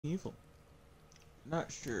Evil.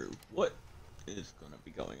 Not sure what is gonna be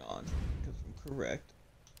going on, because I'm correct.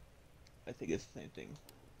 I think it's the same thing.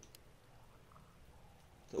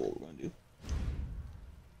 So what we're gonna do?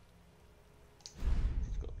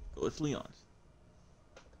 Let's go with Leon's.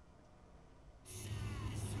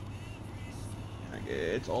 And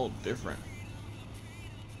it's all different.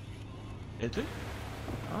 Is it?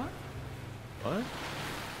 Huh? What?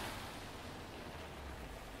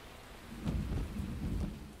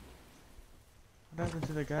 What happened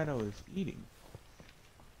to the guy that was eating?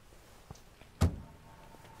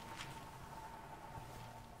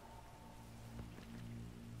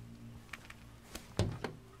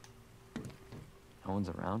 No one's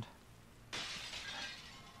around?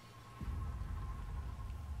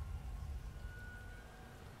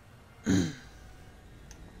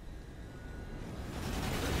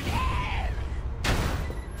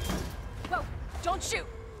 Whoa! Don't shoot!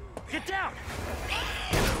 Get down!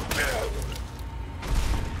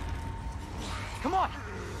 Come on!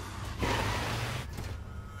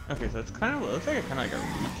 Okay, so it's kind of looks like a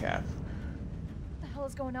recap. What the hell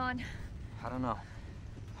is going on? I don't know.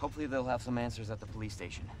 Hopefully they'll have some answers at the police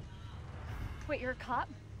station. Wait, you're a cop?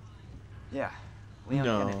 Yeah. Leon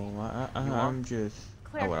Kennedy. No, You I'm are? just.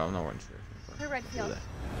 Claire. Oh, well, I'm not one sure. Claire Redfield.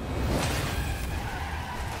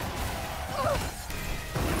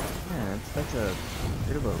 Yeah, it's such a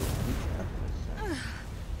bit of a recap.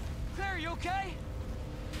 Claire, you okay?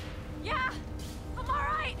 Yeah! I'm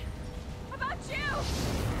alright! How about you?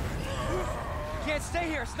 You can't stay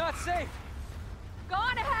here. It's not safe. Go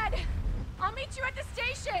on ahead! I'll meet you at the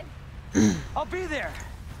station! I'll be there.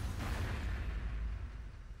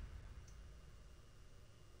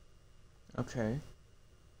 Okay.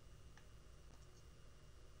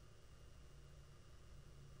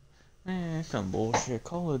 Man, that's some bullshit.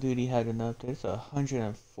 Call of Duty had enough. There's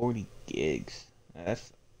 140 gigs.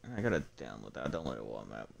 That's. I gotta download that. I download it while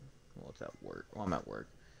I'm at. Well, it's at work. While I'm at work,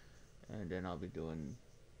 and then I'll be doing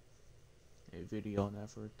a video on that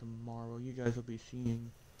for tomorrow. You guys will be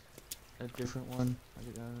seeing a different one. I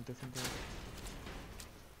did that on a different day.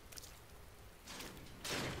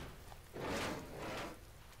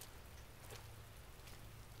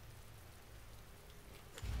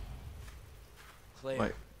 Claire,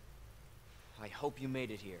 Wait. I hope you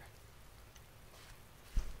made it here.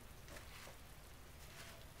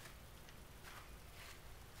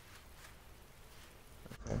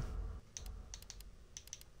 Okay.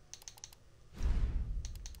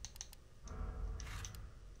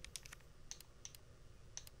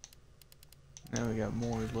 Now we got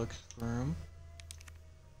more looks for him.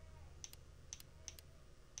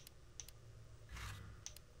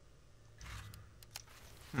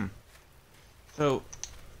 So,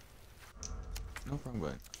 no problem.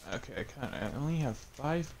 Going. Okay, I only have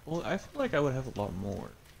 5 bullets. I feel like I would have a lot more.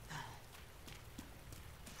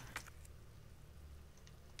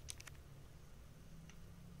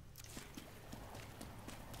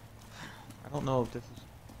 I don't know if this is,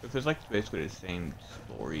 if it's like basically the same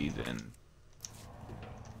story, then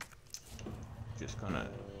just gonna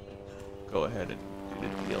go ahead and do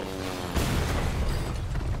the deal.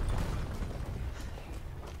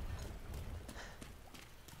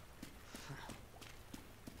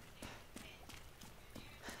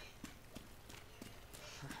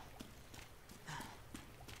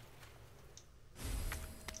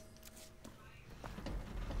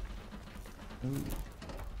 Ooh.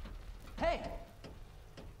 Hey!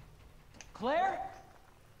 Claire?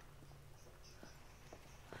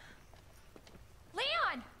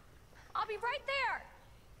 Leon! I'll be right there!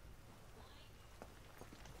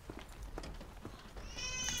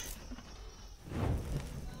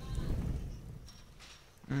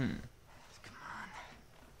 Come on.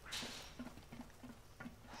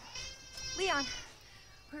 Leon,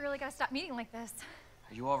 we really gotta stop meeting like this.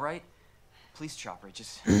 Are you alright? Police chopper, it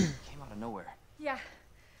just came out of nowhere. Yeah,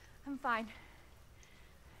 I'm fine.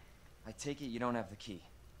 I take it you don't have the key.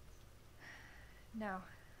 No,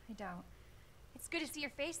 I don't. It's good to see your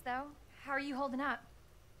face, though. How are you holding up?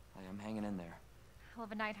 I am hanging in there. Hell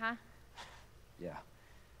of a night, huh? Yeah.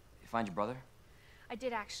 You find your brother? I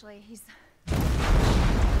did, actually. He's...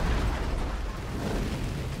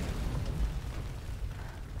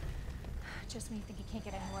 Just when you think it can't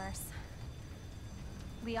get any worse.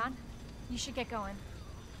 Leon, you should get going.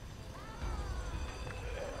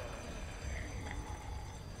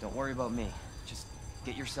 Don't worry about me. Just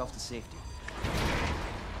get yourself to safety.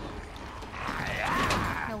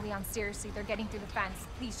 No, Leon, seriously, they're getting through the fence.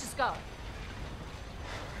 Please, just go.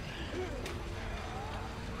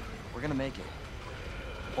 We're gonna make it.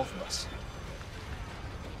 Both of us.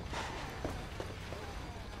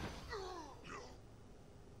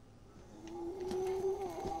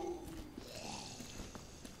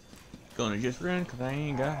 Gonna just run because I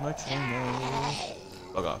ain't got much ammo.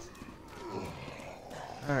 Fuck off.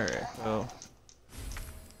 Alright, so.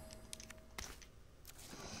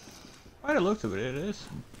 By the looks of it, it is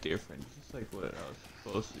different. Just like what I was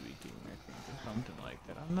supposed to be doing, I think, or something like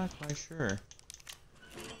that. I'm not quite sure.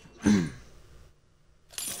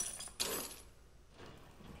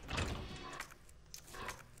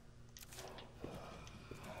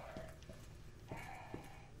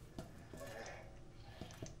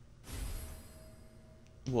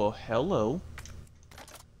 Well, hello.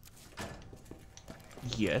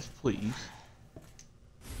 Yes, please.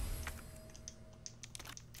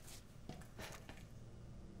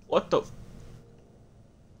 What the?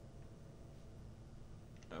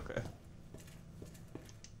 Okay.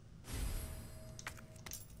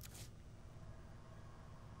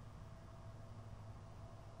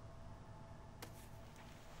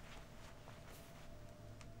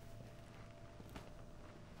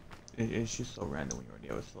 It's just so random when you already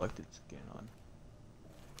have a selected skin on.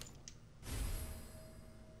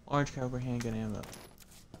 Orange caliber handgun ammo.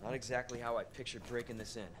 Not exactly how I pictured breaking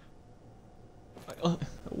this in. The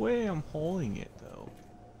way I'm holding it, though.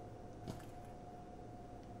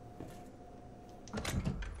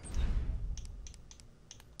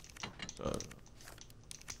 So,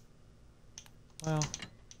 well.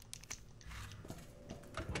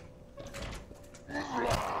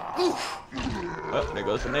 Oh, there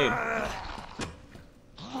goes the nade.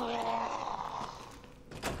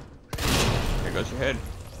 There goes your head.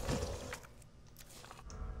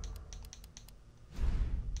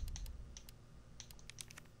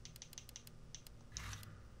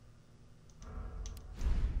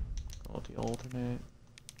 Multi-alternate.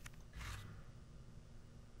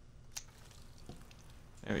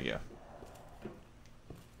 There we go.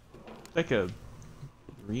 It's like a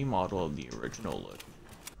remodel of the original look.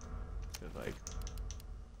 It's like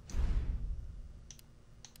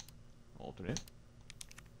alternate.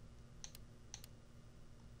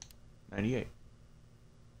 98.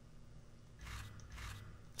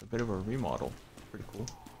 It's a bit of a remodel. Pretty cool.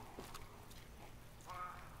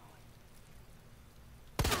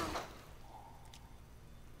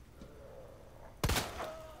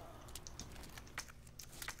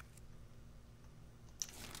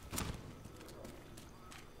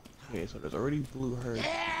 Okay, so there's already blue herd.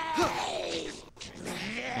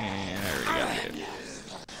 And I already got it.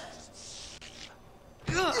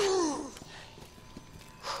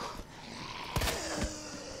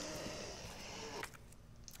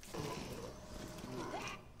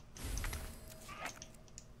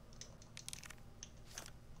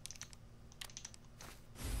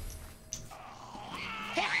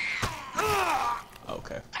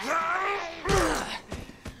 Okay.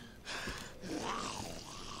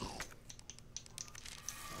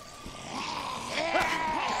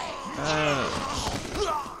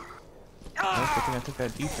 I took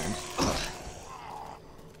that defense.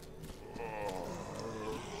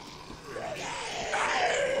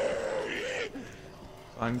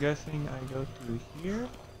 So I'm guessing I go through here.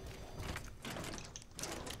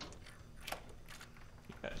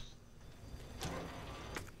 Yes.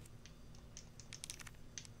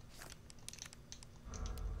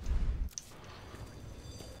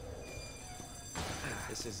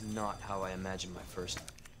 This is not how I imagined my first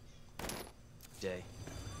day.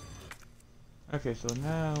 Okay, so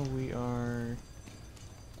now we are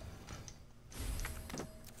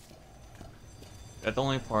at the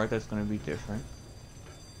only part that's going to be different.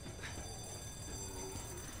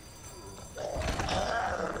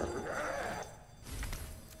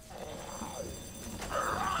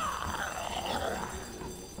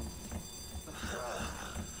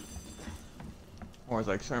 Or it's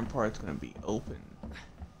like certain parts going to be open.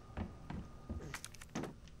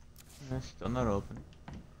 It's still not open.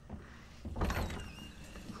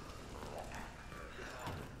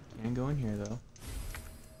 Can't go in here though.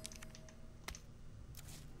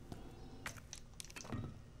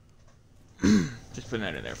 Just putting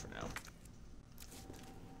that in there for now.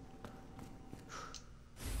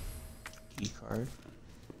 Key card.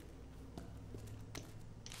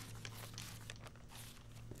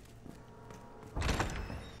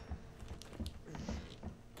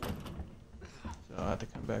 So I'll have to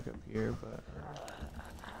come back up here, but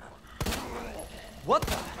What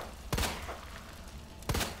the?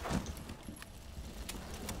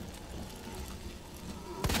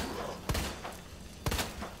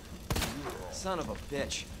 Son of a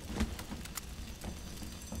bitch.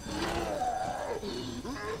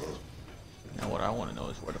 now what I want to know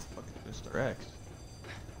is where the fuck is Mr. X?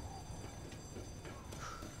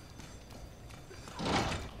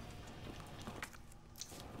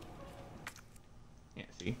 Yeah,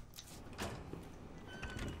 see?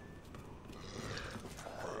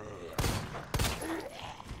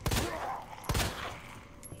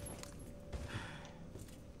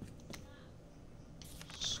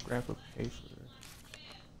 scrap of paper.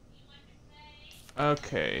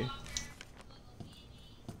 Okay.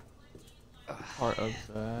 Part of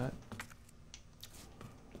that.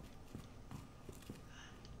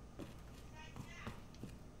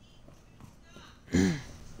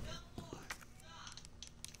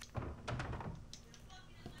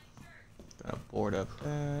 Gonna board up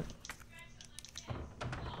that.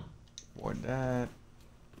 Board that.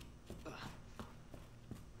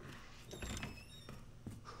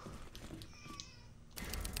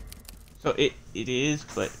 So it is,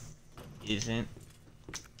 but isn't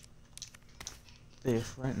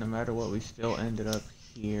different. No matter what, we still ended up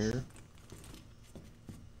here.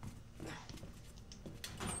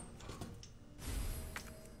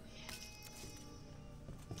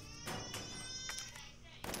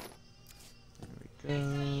 There we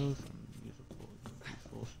go. Some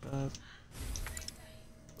useful stuff.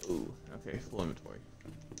 Ooh, okay, full inventory.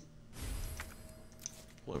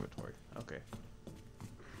 Full inventory. Okay.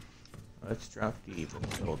 Let's drop the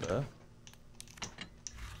Matilda.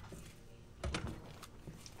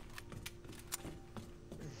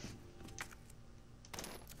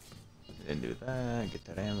 Then do that, get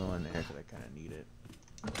that ammo in there because I kind of need it.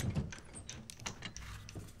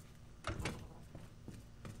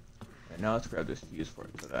 And now let's grab this fuse for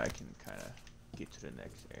it so that I can kind of get to the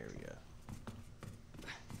next area.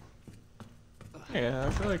 Yeah, I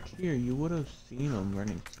feel like here you would have seen them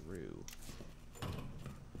running through.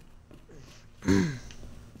 Okay,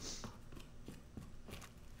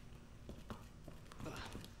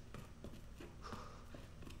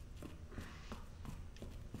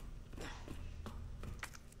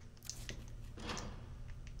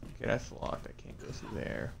 that's locked. I can't go through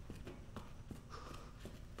there.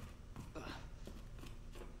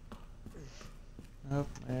 Nope,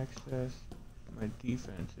 my access, my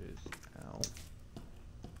defense is out.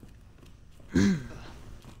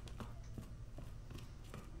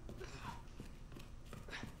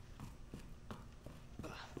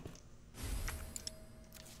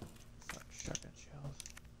 Fuck, shotgun shells.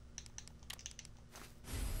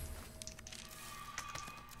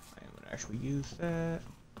 I am gonna actually use that.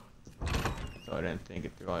 So I didn't think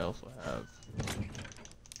it through. I also have.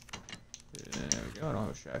 There we go. I don't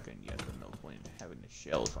have a shotgun yet, so no point in having the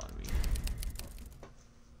shells on me.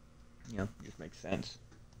 You know, just makes sense.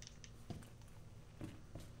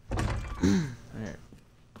 Alright.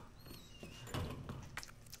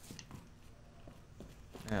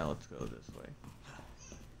 Now let's go this way.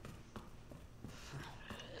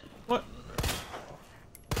 What?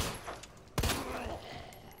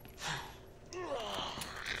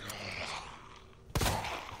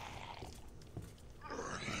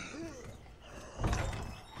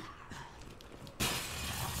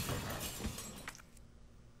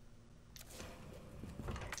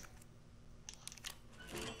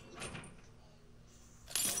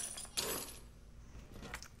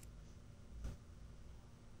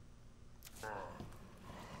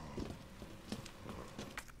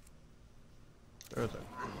 There's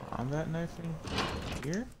a combat knife in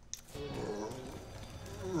here?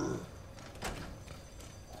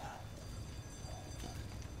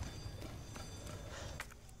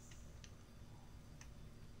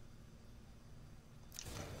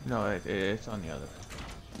 No, it's on the other.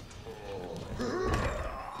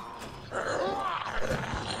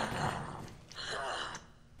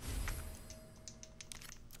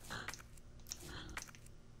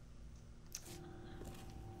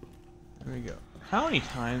 There we go. How many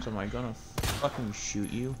times am I gonna fucking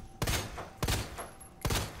shoot you?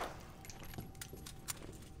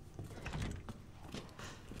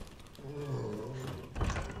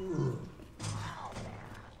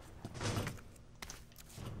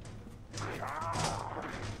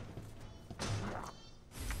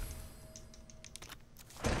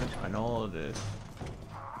 Let's find all of this.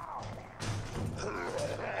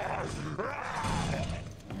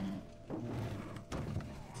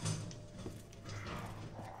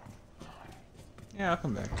 Yeah, I'll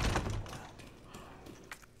come back.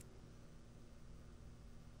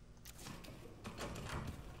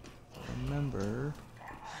 Remember.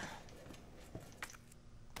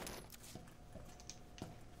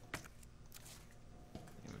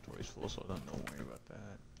 Inventory's full, so don't worry about that.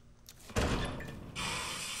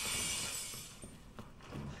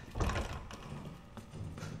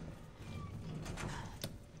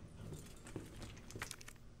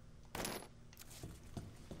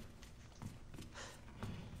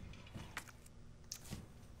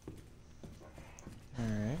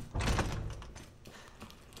 Alright.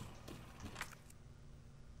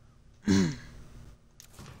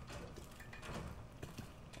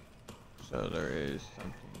 So there is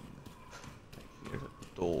something. Here's a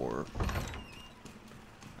door.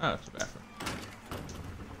 Oh, it's a bathroom.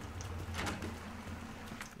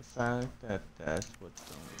 The fact that that's what's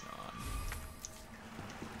going on.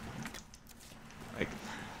 Like,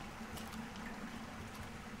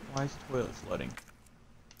 why is the toilet flooding?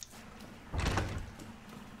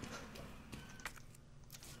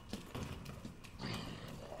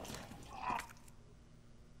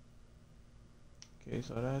 Okay,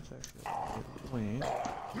 so that's actually a point.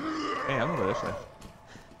 Hey, I'm gonna go this way.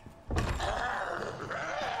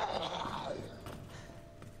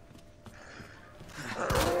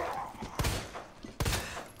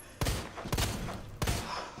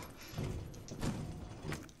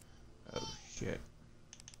 Oh shit.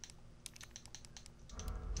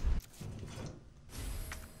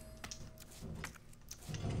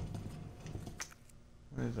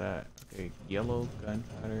 What is that? Okay, yellow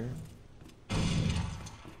gunpowder.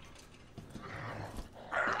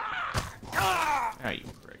 Ah, you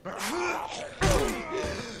prick. Yeah,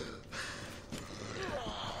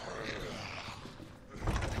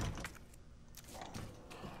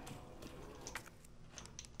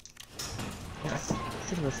 I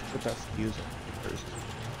should have put that fuse on first.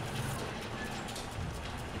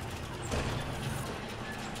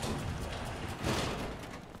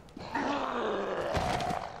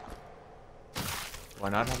 Why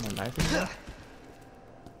not have my knife in there?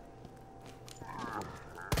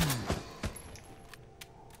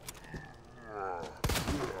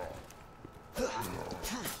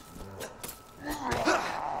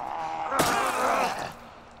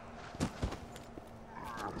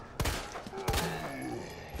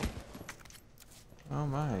 Oh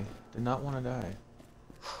my, did not want to die.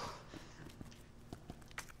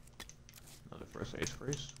 Another first aid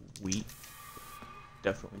spray, sweet.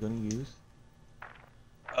 Definitely gonna use.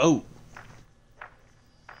 Oh!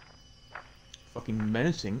 Fucking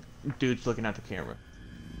menacing. Dude's looking at the camera.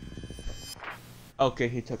 Okay,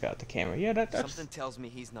 he took out the camera. Yeah, that's... Something tells me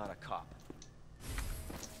he's not a cop.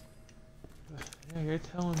 Yeah, you're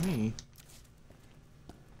telling me.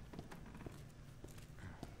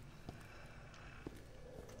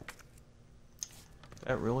 Is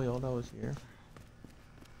that really all that was here?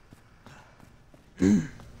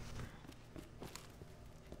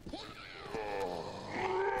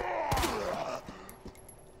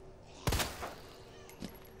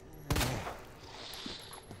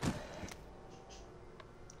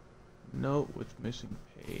 Note with missing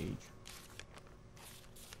page.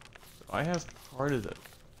 So I have part of the...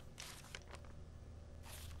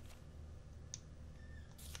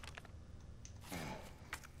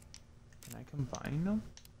 Can I combine them?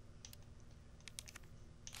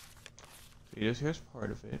 See, here's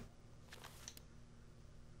part of it.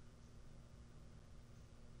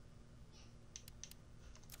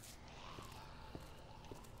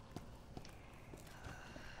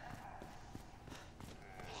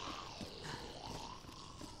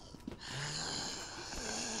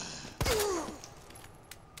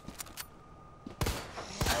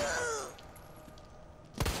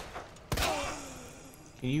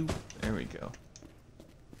 Can you... There we go.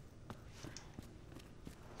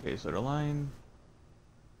 Okay, so the line...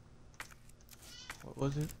 What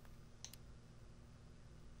was it?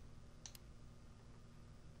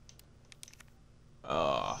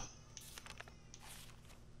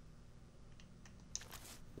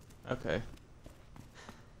 Okay.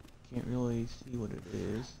 Can't really see what it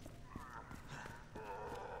is.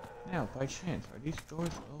 Now, by chance, are these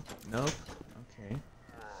doors open? Nope. Okay.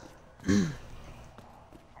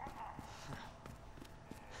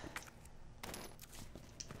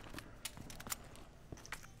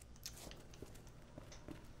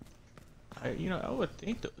 I would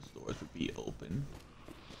think those doors would be open.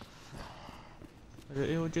 But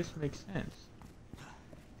it would just make sense.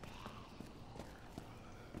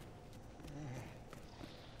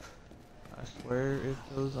 I swear if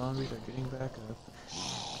those zombies are getting back up.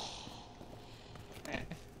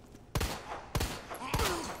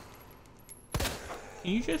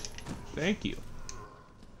 Can you just... Thank you.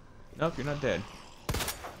 Nope, you're not dead.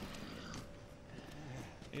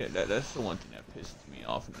 Yeah, that's the one thing that pisses me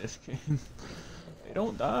off in this game. They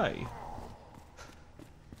don't die.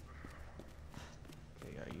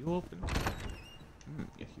 Okay, are you open?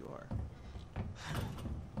 Yes, you are.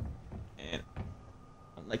 And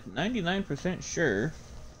I'm like 99% sure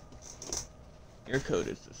your code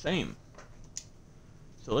is the same.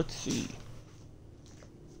 So let's see.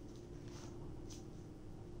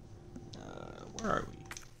 Where are we?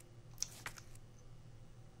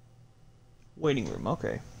 Waiting room,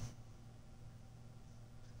 okay.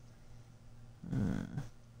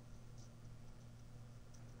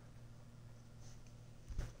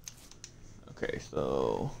 Okay,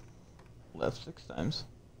 so left 6 times.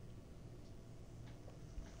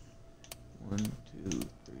 1, 2, 3,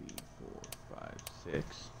 4, 5,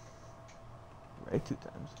 6. Right 2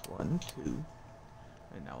 times. 1, 2,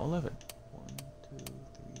 and now 11. 1, 2, 3,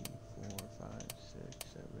 4, 5,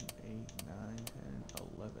 6, 7, 8, 9, 10,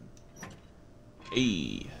 11.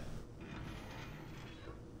 Hey,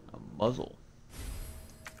 a muzzle.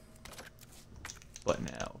 But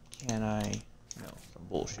now, can I? No, some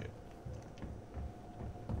bullshit.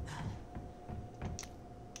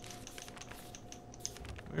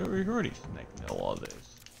 We already know all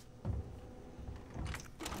this.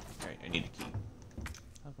 Alright, I need a key.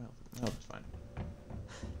 How's my health? My health is fine.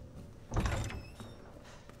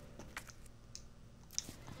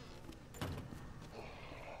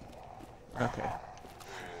 Okay.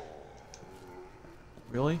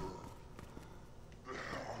 Really?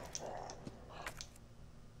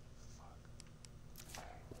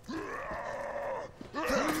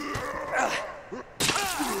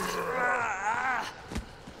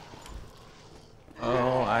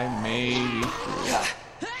 Oh, I may.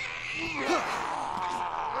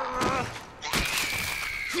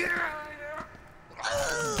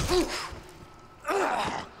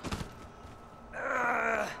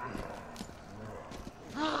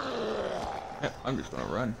 Yep, I'm just gonna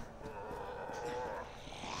run.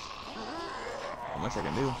 How much I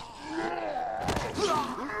can do.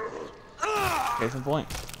 Case in point.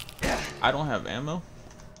 I don't have ammo,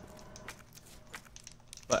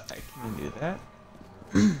 but I can do that.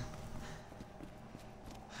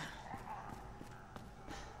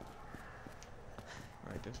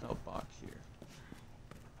 Right, there's no box here.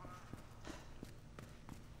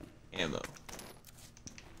 Ammo.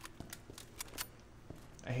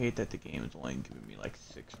 I hate that the game is only giving me like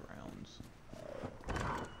 6 rounds.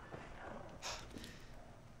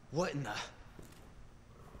 What in the...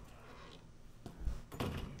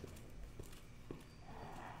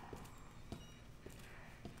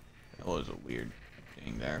 That was a weird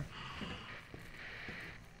thing there.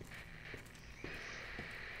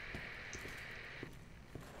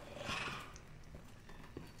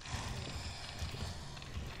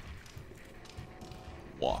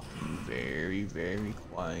 Walking very, very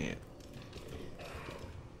quiet.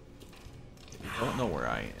 You don't know where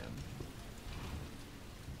I am.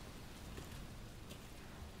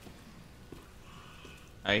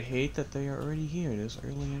 I hate that they are already here this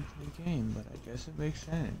early into the game, but I guess it makes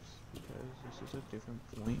sense, because this is a different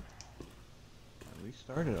point that we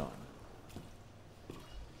started on.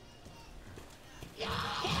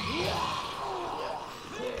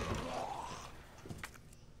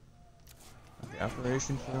 Okay,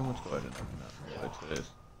 operations room, let's go ahead and open up. What's this?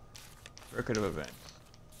 Record of events.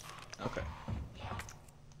 Okay.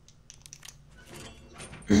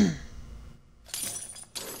 There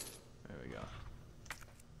we go.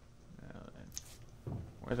 Now then,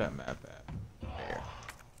 where's that map at? There.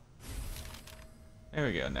 There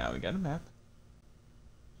we go, now we got a map.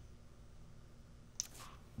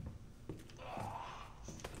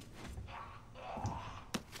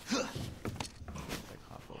 Like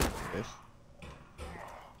hop over this.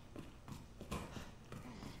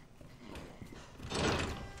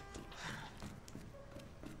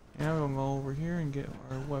 Now we'll go over here and get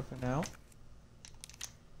our weapon out.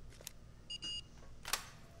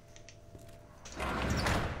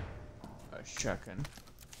 A shotgun.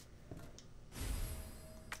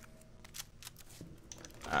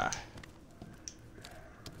 Ah.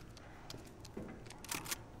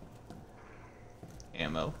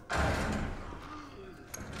 Ammo.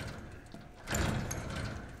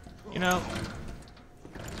 You know.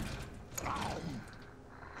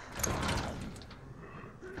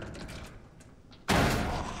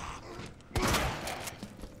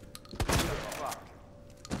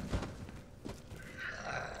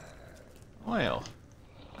 Well.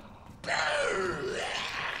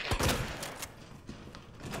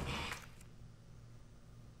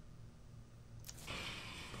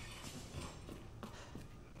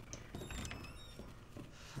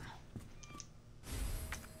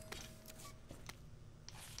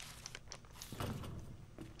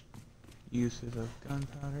 Uses of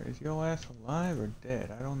gunpowder. Is your ass alive or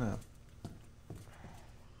dead? I don't know.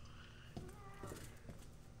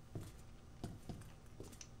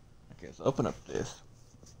 Okay, let's open up this.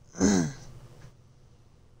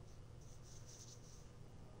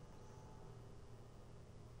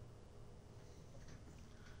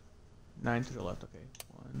 9 to the left, okay.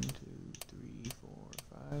 1, 2, 3, 4,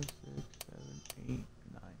 5, 6, 7, 8,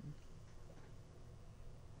 9.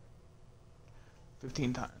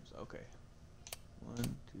 15 times, okay. 1, 2,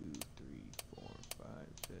 3, 4, 5,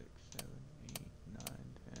 6, 7, 8, 9,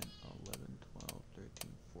 10, 11,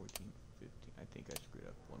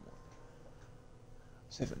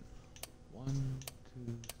 7. 1, 2,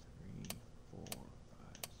 3, 4,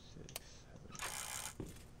 5, 6,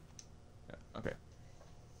 7. Yeah, okay.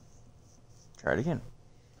 Try it again.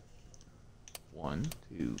 1,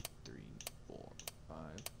 2, 3, 4, 5,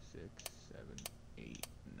 6, 7, 8,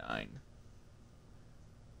 9.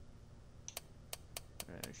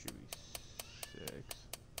 And it should be 6.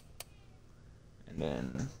 And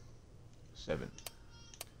then 7.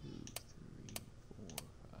 2, 3, 4,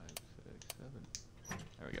 5, 6, 7.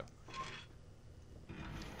 There we go.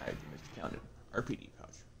 I miscounted. RPD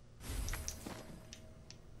pouch.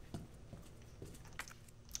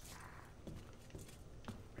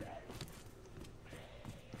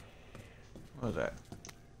 What was that?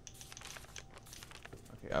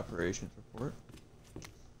 Okay, operations report.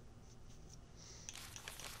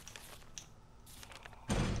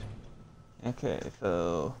 Okay,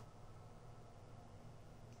 so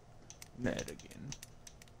Ned again.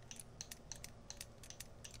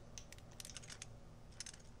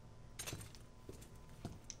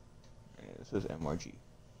 Okay, this is MRG.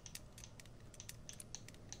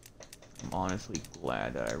 I'm honestly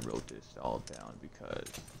glad that I wrote this all down because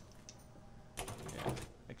yeah,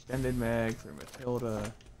 extended mag for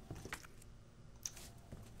Matilda.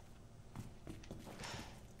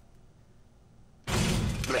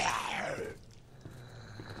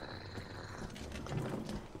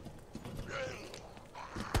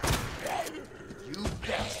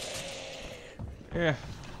 Yeah.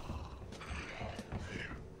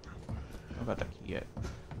 How about that key yet?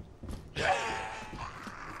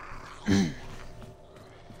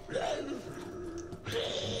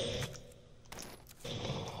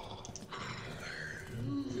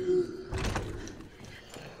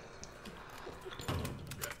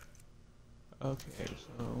 Okay,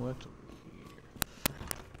 so what's over here?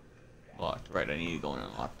 Locked, right, I need to go in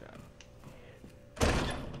and lock that.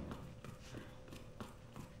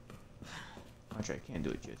 Actually, I can't do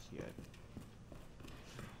it just yet.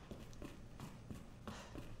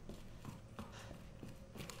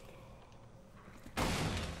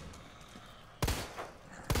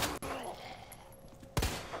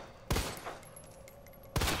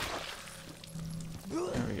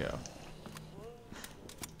 There we go.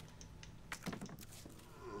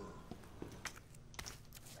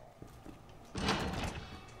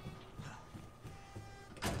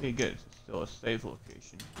 Okay, good. It's still a safe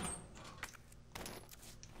location.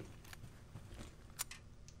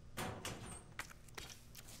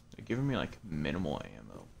 They're giving me like minimal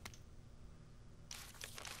ammo.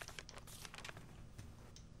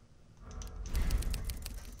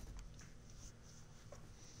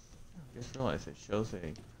 I just realized it shows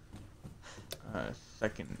a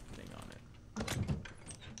second thing on it.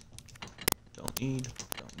 Don't need,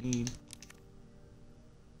 don't need.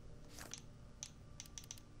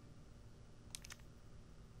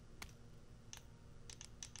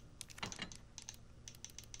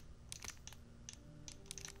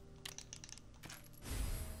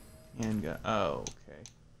 Handgun. Oh, okay.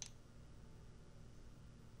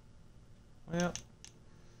 Well,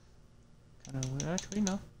 kind of. Actually,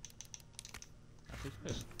 no. I'll take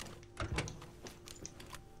this.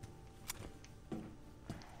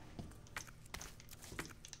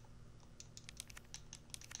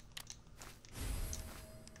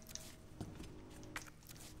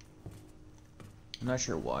 I'm not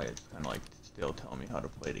sure why it's kind of like still telling me how to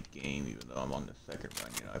play the game, even though I'm on the second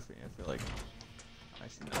run. You know, I feel like I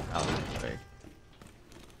should know how to play.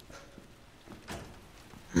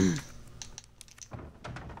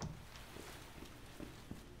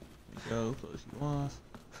 Go, close you off.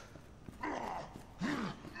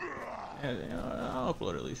 And you know, I'll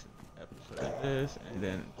upload at least an episode of this, and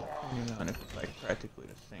then depending on if it's like practically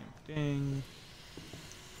the same thing,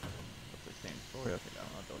 if the same story. Okay,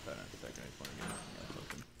 I'll do that in a second. I just want to get something else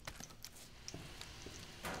open.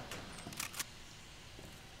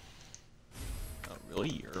 Oh, really?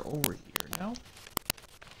 You're over here now?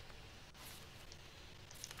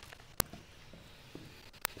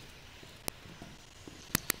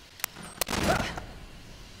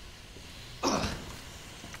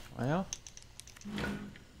 Well.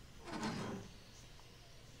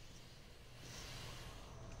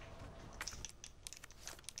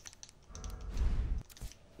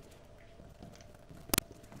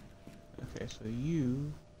 Okay, so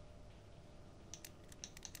you're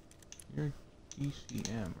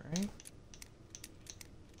DCM, right?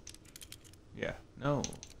 Yeah, no.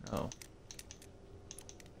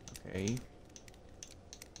 Okay.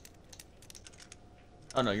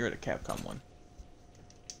 Oh no, you're the Capcom one.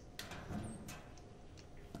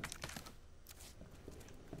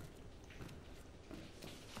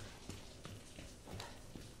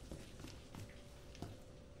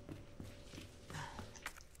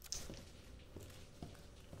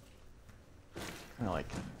 Kinda like...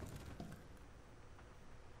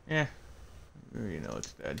 Yeah. You know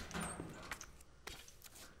it's dead.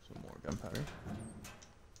 Some more gunpowder.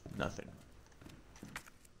 Nothing.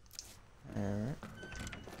 Alright.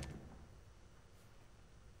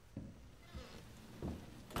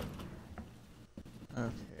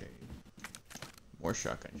 Okay. More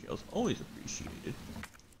shotgun shells. Always appreciated.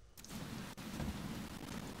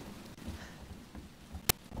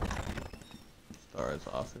 Star's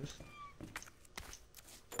office.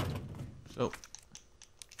 So.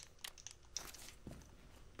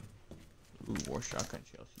 Ooh, more shotgun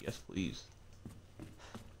shells. Yes, please.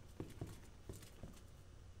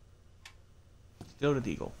 Still the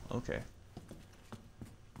Deagle. Okay.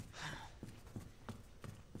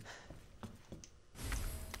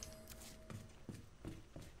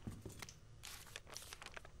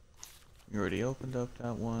 You already opened up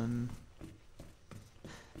that one.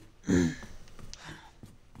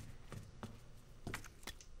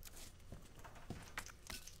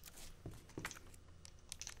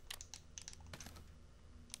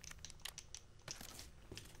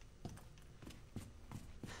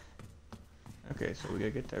 Okay, so we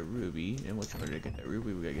gotta get that ruby. In which order to get that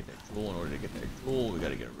ruby, we gotta get that jewel. In order to get that jewel, we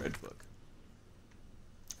gotta get a red book.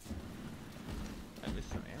 I missed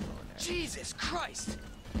some ammo in there. Jesus Christ!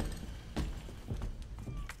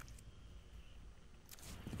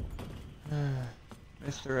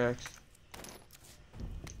 Mr. X.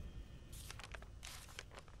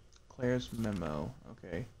 Claire's memo.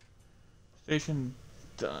 Okay. Station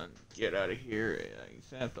done. Get out of here.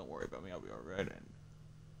 Sam, don't worry about me. I'll be alright. And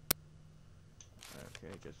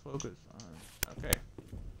okay, just focus on. Okay.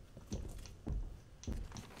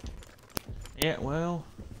 Yeah, well.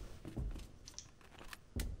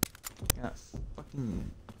 Got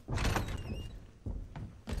fucking.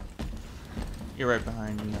 You're right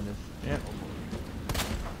behind me on this. Yep.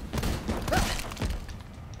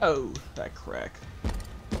 Oh, that crack.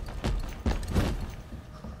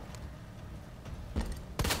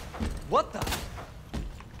 What the?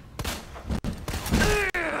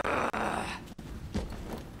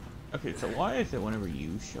 Okay, so why is it whenever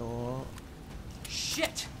you show up?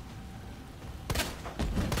 Shit!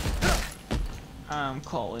 I'm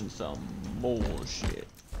calling some bullshit.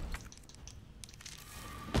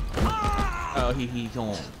 Oh, he's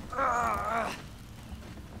on.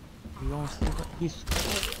 He's.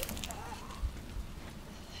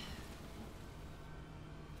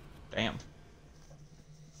 Damn.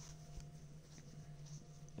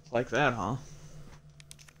 It's like that, huh?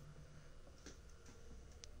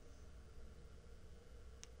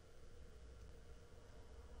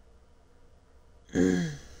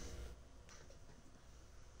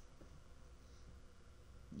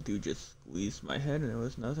 Dude just squeezed my head and there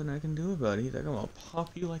was nothing I can do about it. He's like, I'm gonna pop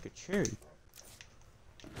you like a cherry.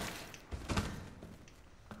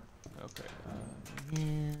 Okay,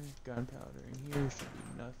 here, gunpowder in here, should be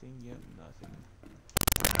nothing, yep, nothing.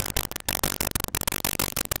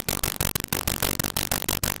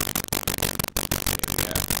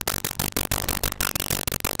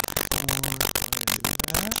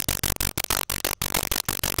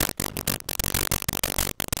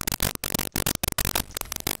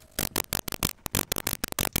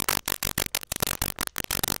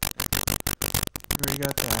 Already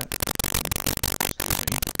got that.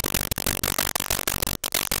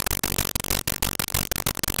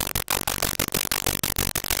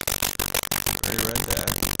 Already read that.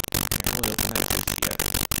 Can't pull up that yet.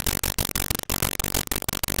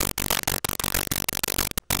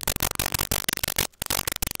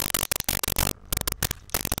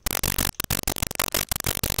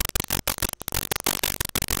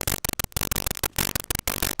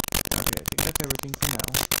 Okay, I think that's everything for now.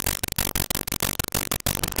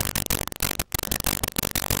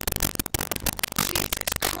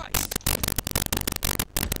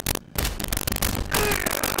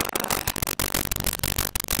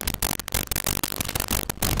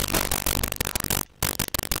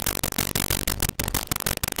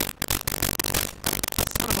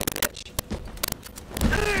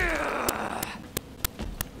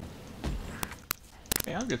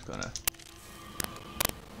 Hey, I'm just gonna.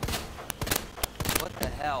 What the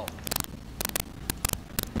hell?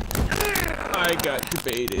 I got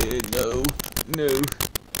debated. No. No.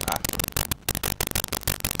 Ah.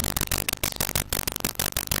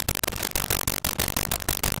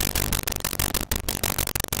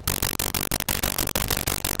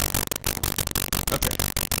 Okay.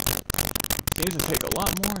 Seems to take a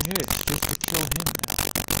lot more hits just to kill him now.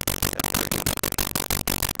 That's pretty good.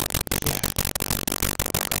 Yeah.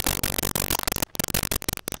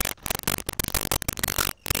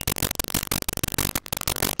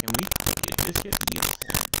 Can we get just get the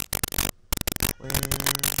unicorn. Where?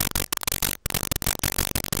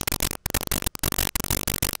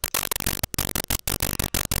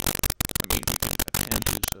 I mean, I can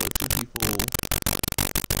do so. Two people,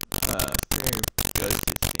 fair judge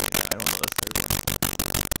this game. I don't know if there's.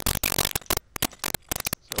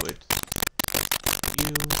 So it's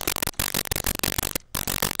you.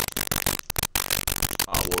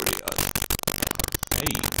 Already got it.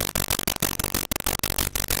 Hey.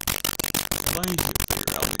 Find it for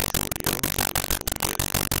Alex Studio.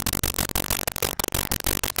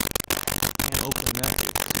 Can't open that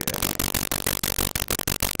yet.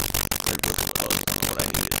 What I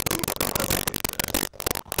need is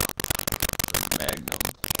the Magnum.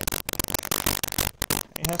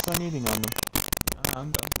 Hey, have fun eating on them.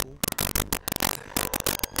 I'm done. Cool.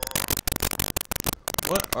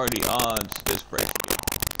 What are the odds this breaks?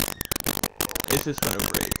 Is this gonna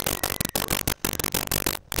break?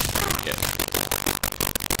 Yes.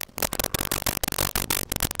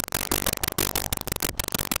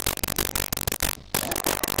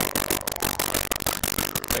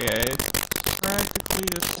 Yeah, it's practically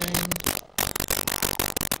the same.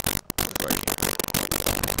 Right here.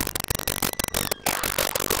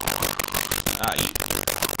 Ah, you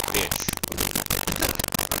bitch.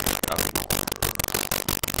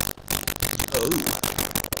 Oh.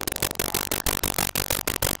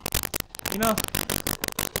 You know,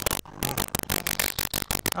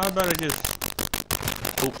 how about I just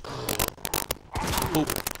oop.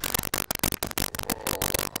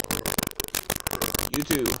 You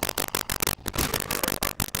too.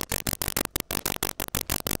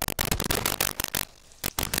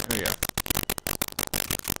 There we go.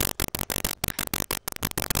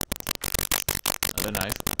 Another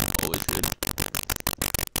knife, always good.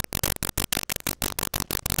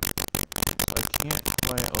 So I can't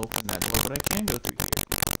quite open that door, but I can go through here.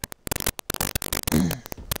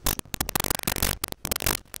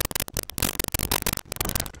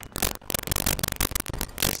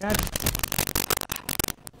 God.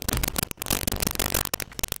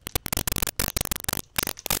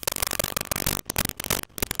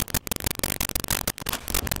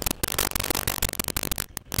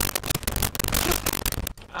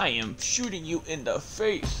 I am shooting you in the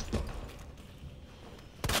face.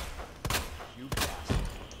 You bastard.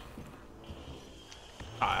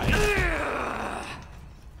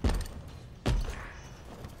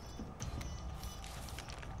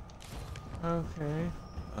 Okay.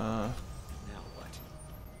 Now what?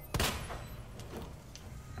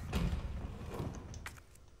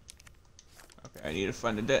 Okay, I need to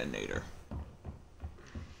find a detonator.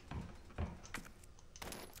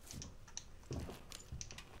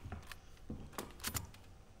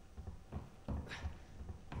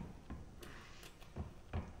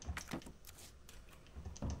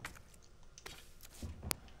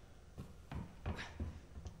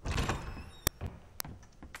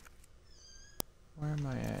 Where am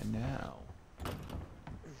I at now?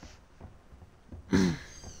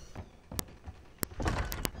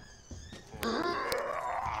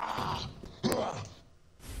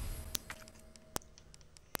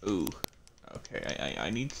 Ooh. Okay, I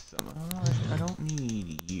need some. I don't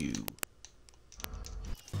need you.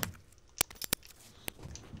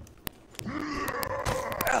 Come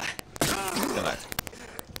back.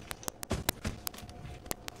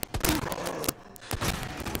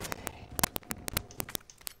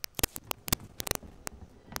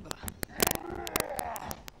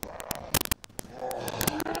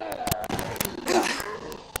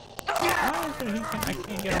 I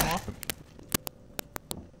can't get him off of me.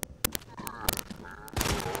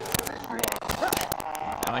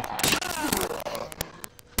 Now I can.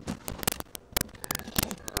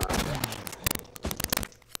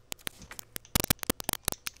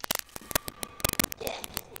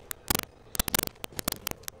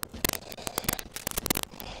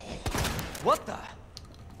 What the?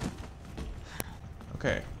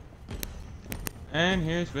 Okay. And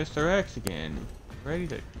here's Mr. X again. Ready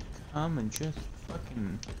to come and just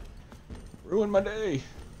fucking ruin my day.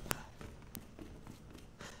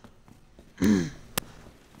 Okay.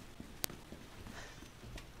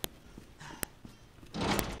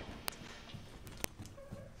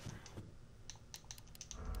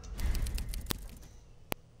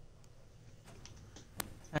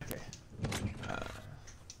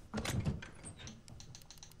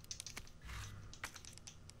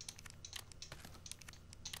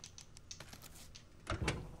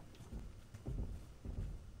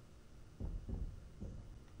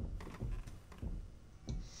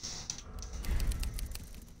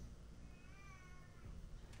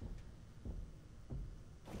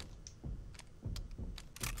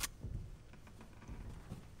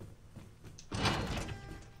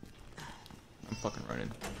 fucking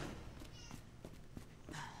running.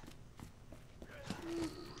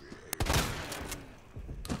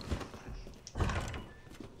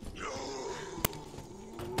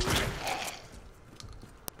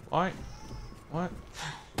 What? What?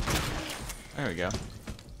 There we go.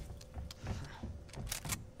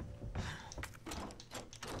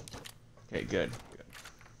 Okay, good. Good.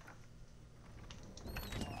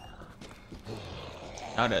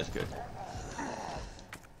 Now that's good.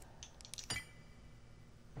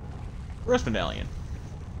 Rust medallion.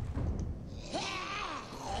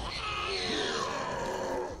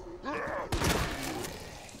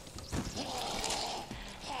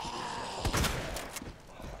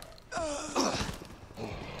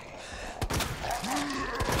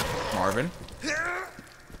 Marvin.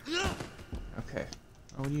 Okay.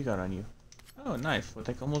 Oh, what do you got on you? Oh, nice. But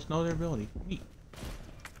they almost know their ability. Neat.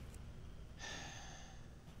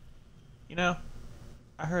 You know,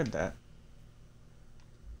 I heard that.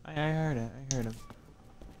 I heard it. I heard him.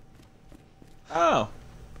 Oh.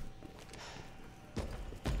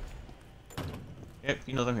 Yep,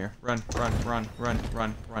 he knows I'm here. Run, run, run, run,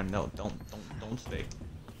 run, run. No, don't stay.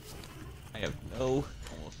 I have almost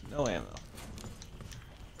no ammo.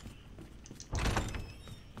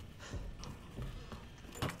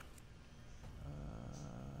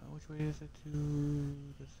 Which way is it to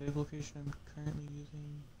the save location I'm currently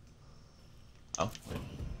using? Oh, wait.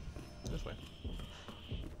 This way.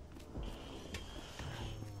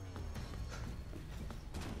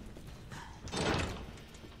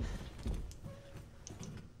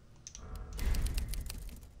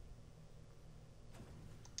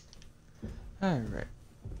 Alright.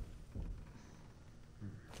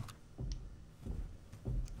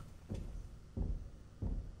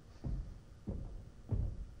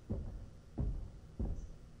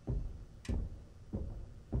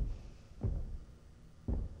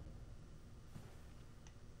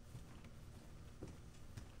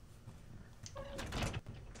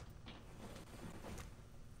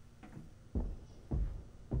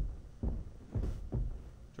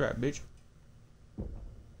 That's right, bitch.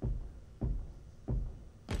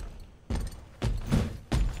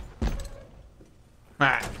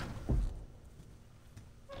 Ah.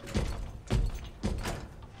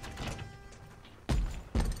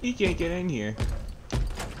 You can't get in here.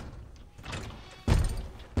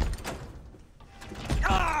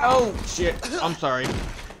 Oh shit! I'm sorry.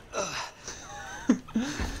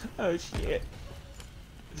 Oh shit.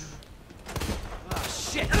 Oh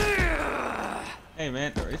shit! Hey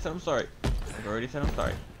man, I already said I'm sorry. I already said I'm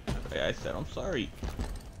sorry. Okay, I said I'm sorry.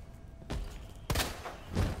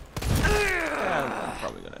 Yeah, I'm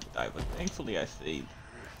probably gonna die, but thankfully I saved.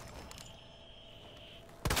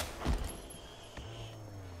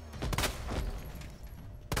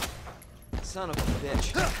 Son of a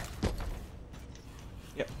bitch.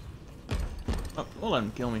 Yep. Oh, we'll let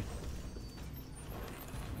him kill me.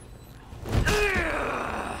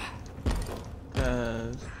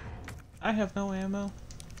 Cause I have no ammo.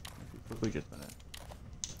 We just gonna.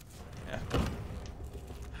 Yeah.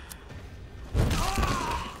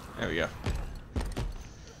 There we go.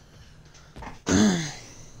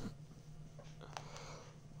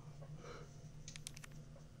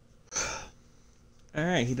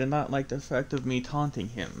 Alright, he did not like the fact of me taunting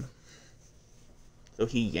him. So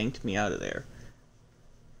he yanked me out of there.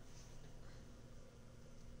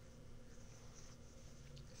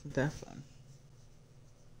 Isn't that fun?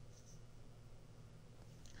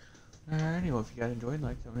 Alrighty, well if you guys enjoyed,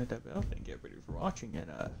 like, comment, hit that bell, thank you everybody for watching, and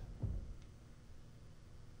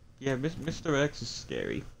yeah, Mr. X is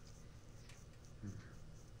scary.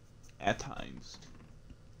 At times.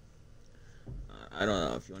 I don't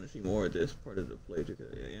know if you want to see more of this part of the playthrough,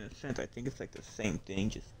 because in a sense I think it's like the same thing,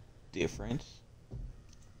 just different.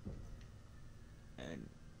 And,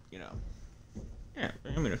 you know, yeah,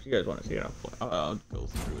 I mean if you guys want to see it, I'll go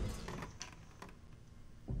through it.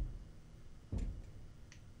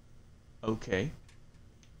 Okay.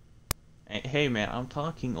 Hey man, I'm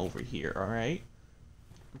talking over here, alright?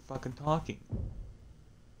 I'm fucking talking.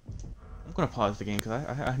 I'm gonna pause the game because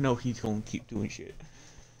I know he's gonna keep doing shit.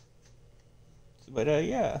 But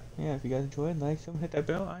yeah, if you guys enjoyed, like, hit that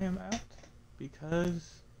bell. I am out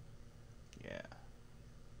because